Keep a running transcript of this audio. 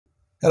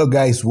Hello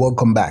guys,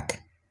 welcome back.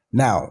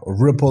 Now,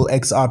 Ripple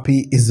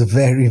XRP is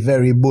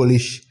very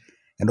bullish,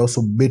 and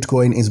also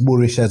Bitcoin is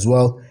bullish as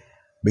well,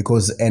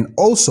 and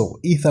also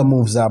Ether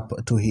moves up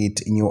to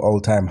hit new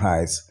all-time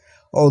highs.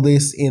 All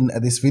this in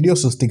this video,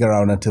 so stick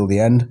around until the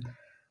end.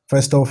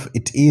 First off,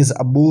 it is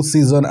a bull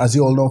season, as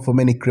you all know, for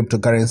many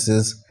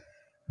cryptocurrencies.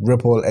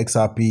 Ripple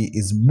XRP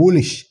is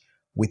bullish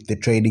with the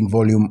trading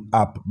volume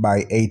up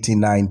by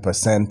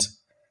 89%.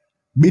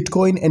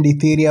 Bitcoin and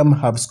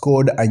Ethereum have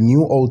scored a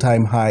new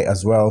all-time high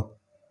as well.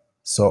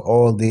 So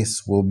all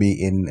this will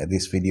be in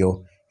this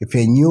video. If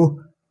you're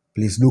new,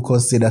 please do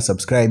consider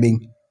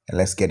subscribing, and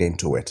let's get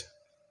into it.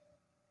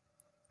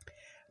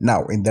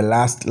 Now, in the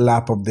last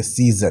lap of the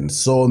season,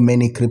 so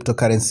many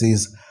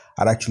cryptocurrencies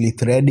are actually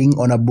threading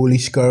on a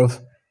bullish curve,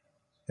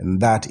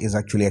 and that is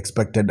actually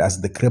expected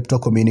as the crypto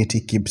community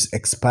keeps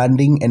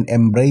expanding and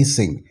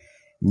embracing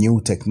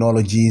new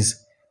technologies.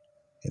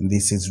 And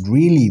this is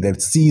really the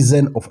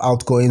season of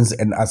altcoins,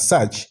 and as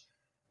such,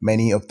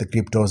 many of the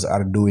cryptos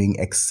are doing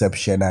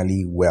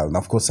exceptionally well. Now,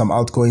 of course, some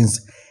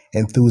altcoins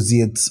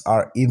enthusiasts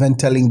are even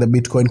telling the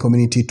Bitcoin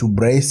community to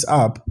brace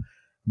up,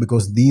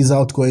 because these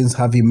altcoins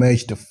have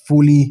emerged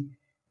fully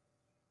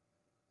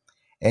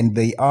and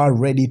they are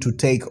ready to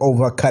take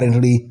over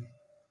currently.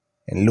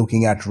 And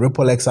looking at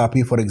Ripple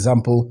XRP, for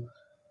example,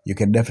 you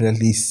can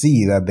definitely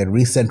see that the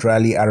recent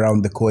rally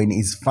around the coin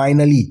is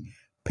finally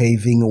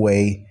paving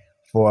way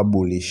for a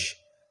bullish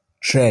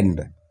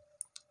trend.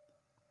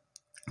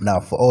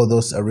 Now, for all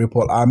those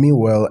Ripple Army,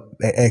 well,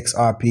 the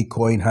XRP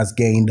coin has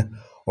gained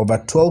over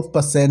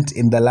 12%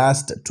 in the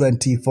last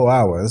 24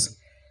 hours,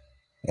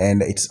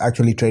 and it's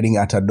actually trading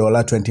at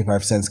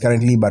 $1.25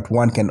 currently, but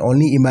one can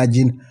only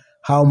imagine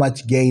how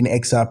much gain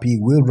XRP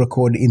will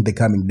record in the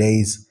coming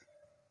days.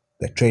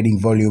 The trading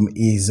volume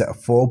is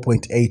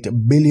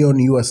 $4.8 billion,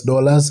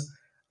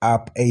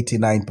 up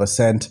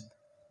 89%.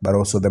 But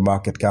also the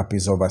market cap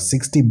is over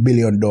 $60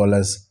 billion.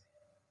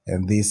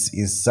 And this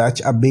is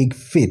such a big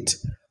feat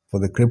for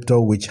the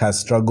crypto, which has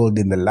struggled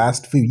in the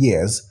last few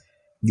years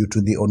due to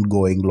the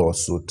ongoing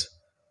lawsuit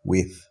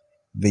with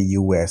the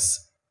US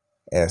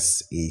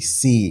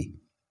SEC.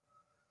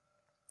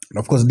 And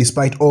of course,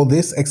 despite all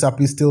this,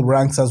 XRP still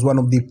ranks as one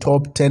of the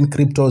top 10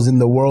 cryptos in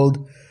the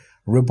world.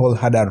 Ripple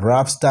had a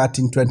rough start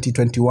in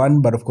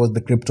 2021, but of course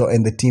the crypto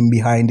and the team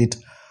behind it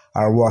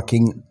are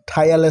working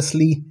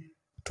tirelessly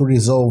to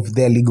resolve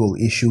their legal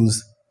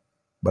issues,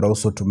 but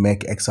also to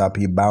make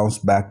XRP bounce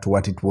back to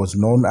what it was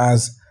known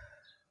as.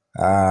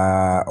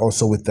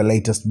 Also, with the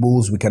latest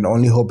bulls, we can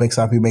only hope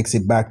XRP makes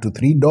it back to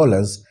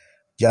 $3,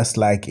 just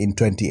like in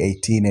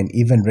 2018, and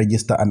even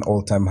register an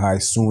all-time high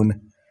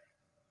soon.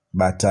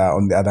 But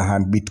on the other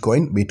hand,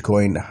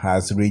 Bitcoin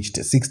has reached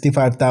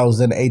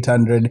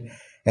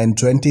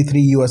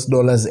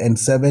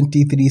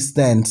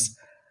 $65,823.73,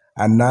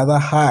 another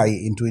high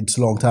into its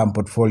long-term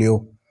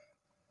portfolio.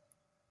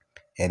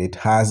 And it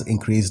has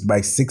increased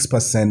by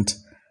 6%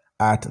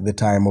 at the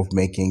time of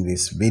making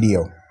this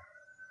video.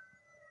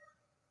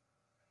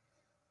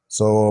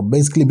 So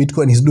basically,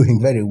 Bitcoin is doing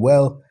very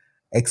well.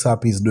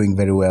 XRP is doing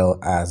very well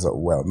as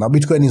well. Now,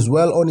 Bitcoin is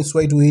well on its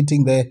way to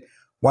hitting the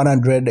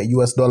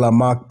 $100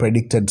 mark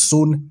predicted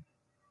soon.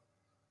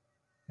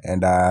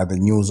 And the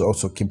news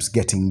also keeps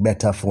getting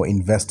better for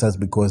investors,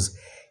 because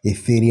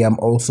Ethereum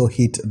also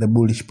hit the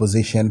bullish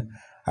position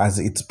as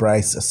its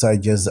price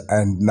surges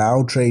and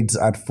now trades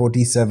at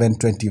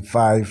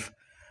 $47.25,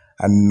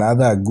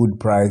 another good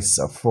price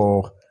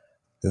for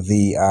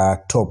the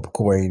top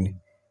coin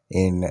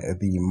in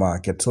the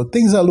market. So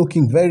things are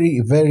looking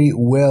very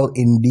well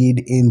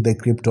indeed in the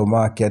crypto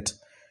market.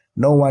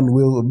 No one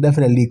will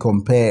definitely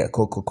complain.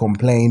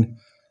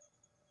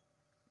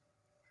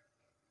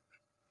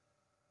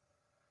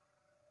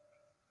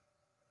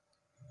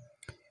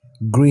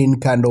 Green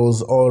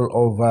candles all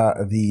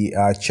over the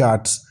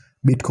charts.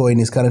 Bitcoin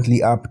is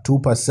currently up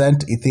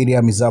 2%,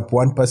 Ethereum is up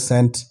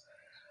 1%,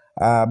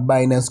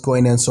 Binance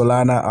Coin and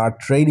Solana are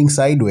trading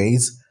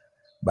sideways,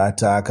 but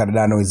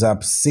Cardano is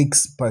up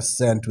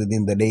 6%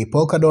 within the day.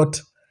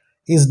 Polkadot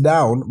is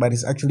down, but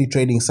it's actually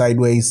trading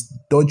sideways.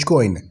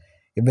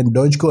 Even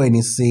Dogecoin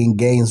is seeing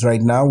gains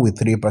right now with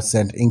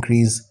 3%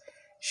 increase.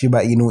 Shiba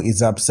Inu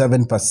is up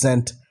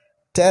 7%.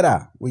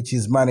 Terra, which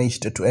is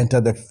managed to enter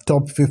the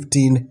top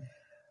 15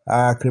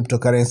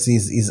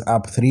 cryptocurrencies, is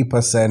up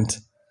 3%.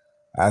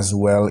 As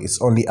well,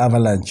 it's only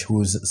Avalanche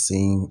who's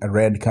seeing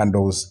red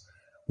candles,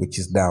 which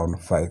is down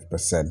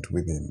 5%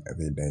 within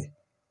the day.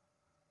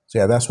 So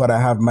yeah, that's what I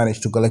have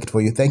managed to collect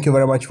for you. Thank you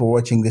very much for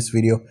watching this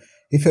video.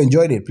 If you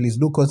enjoyed it, please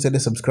do consider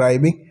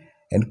subscribing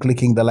and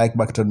clicking the like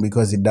button,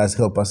 because it does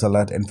help us a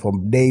lot. And for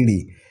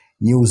daily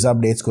news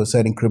updates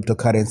concerning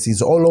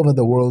cryptocurrencies all over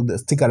the world,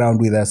 stick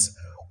around with us.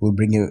 We'll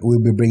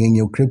be bringing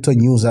you crypto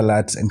news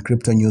alerts and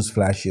crypto news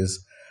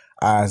flashes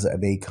as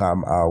they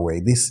come our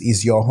way. This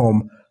is your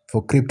home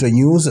for crypto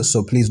news,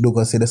 so please do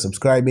consider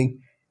subscribing.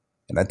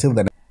 And until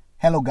then,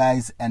 hello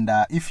guys, and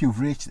if you've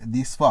reached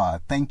this far,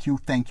 thank you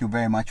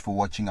very much for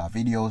watching our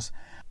videos.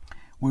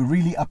 We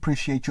really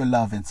appreciate your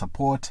love and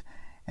support,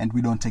 and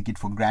we don't take it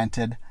for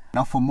granted.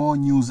 Now, for more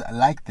news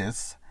like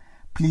this,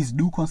 please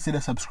do consider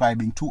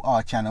subscribing to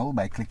our channel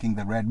by clicking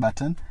the red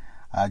button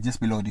just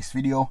below this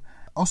video.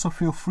 Also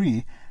feel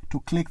free to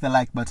click the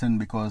like button,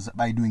 because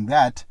by doing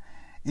that,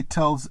 it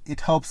helps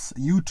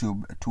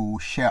YouTube to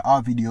share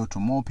our video to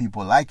more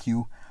people like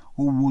you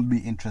who will be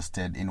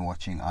interested in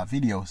watching our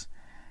videos.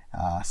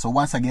 So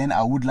once again,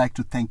 I would like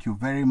to thank you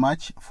very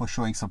much for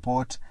showing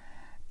support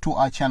to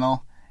our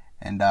channel,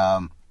 and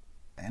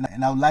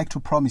I would like to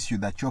promise you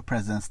that your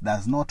presence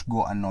does not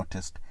go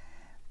unnoticed.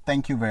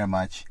 Thank you very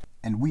much,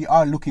 and we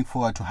are looking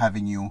forward to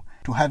having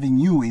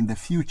you in the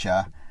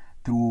future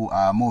through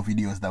more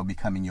videos that will be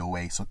coming your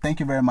way. So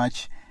thank you very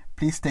much.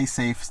 Please stay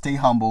safe, stay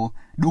humble,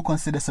 do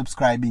consider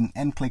subscribing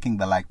and clicking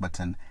the like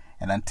button,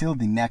 and until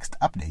the next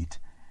update,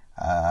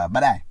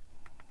 bye-bye.